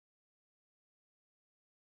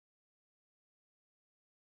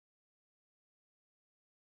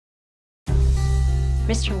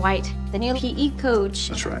Mr. White, the new PE coach.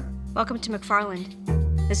 That's right. Welcome to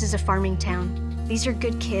McFarland. This is a farming town. These are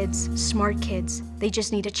good kids, smart kids. They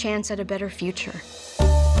just need a chance at a better future.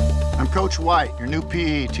 I'm Coach White, your new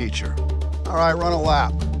PE teacher. All right, run a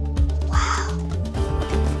lap. Wow.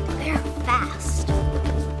 They're fast.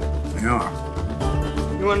 They are.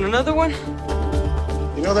 You want another one?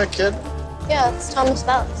 You know that kid? Yeah, it's Thomas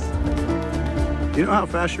Dallas. You know how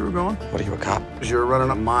fast you were going? What, are you a cop? Because you were running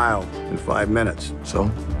a mile in 5 minutes.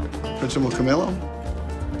 So? Principal Camillo,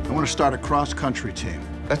 I want to start a cross-country team.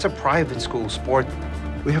 That's a private school sport.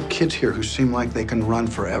 We have kids here who seem like they can run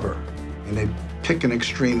forever. And they pick an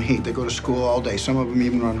extreme heat. They go to school all day. Some of them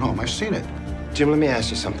even run home. I've seen it. Jim, let me ask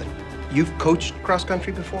you something. You've coached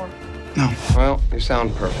cross-country before? No. Well, you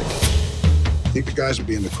sound perfect. I think the guys would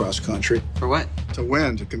be in the cross-country. For what? To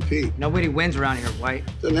win, to compete. Nobody wins around here, White.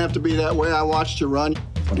 Doesn't have to be that way. I watched you run.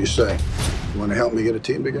 What do you say? You want to help me get a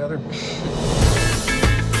team together?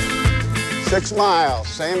 6 miles,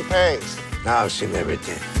 same pace. Now I've seen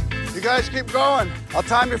everything. You guys keep going. I'll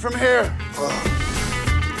time you from here.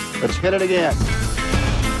 Let's hit it again.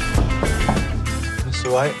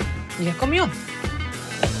 Mr. White, ¿Ya comió?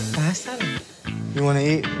 Pásalo. you want to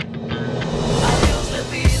eat?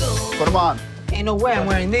 Put them on. Ain't no way I'm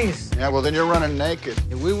wearing these. Yeah, well, then you're running naked.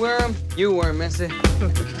 If we wear them, you wear them, Missy.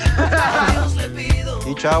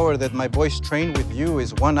 Each hour that my boys train with you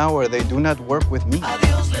is 1 hour they do not work with me.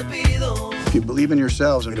 If you believe in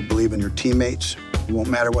yourselves and you believe in your teammates, it won't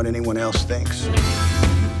matter what anyone else thinks.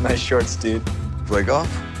 Nice shorts, dude. Play golf?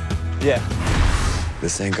 Yeah.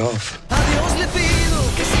 This ain't golf.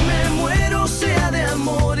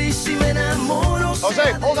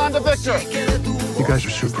 Jose, hold on to Victor. You guys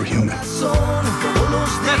are superhuman.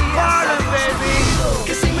 McFarland, baby!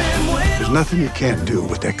 There's nothing you can't do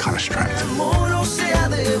with that kind of strength.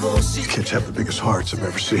 These kids have the biggest hearts I've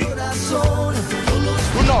ever seen. 1, 2,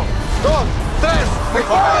 3,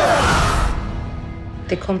 McFarland!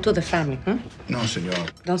 They come to the family, huh? No, senor.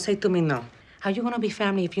 Don't say to me no. How you gonna be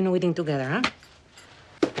family if you're not eating together, huh?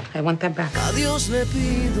 I want that back. A Dios le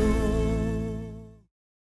pido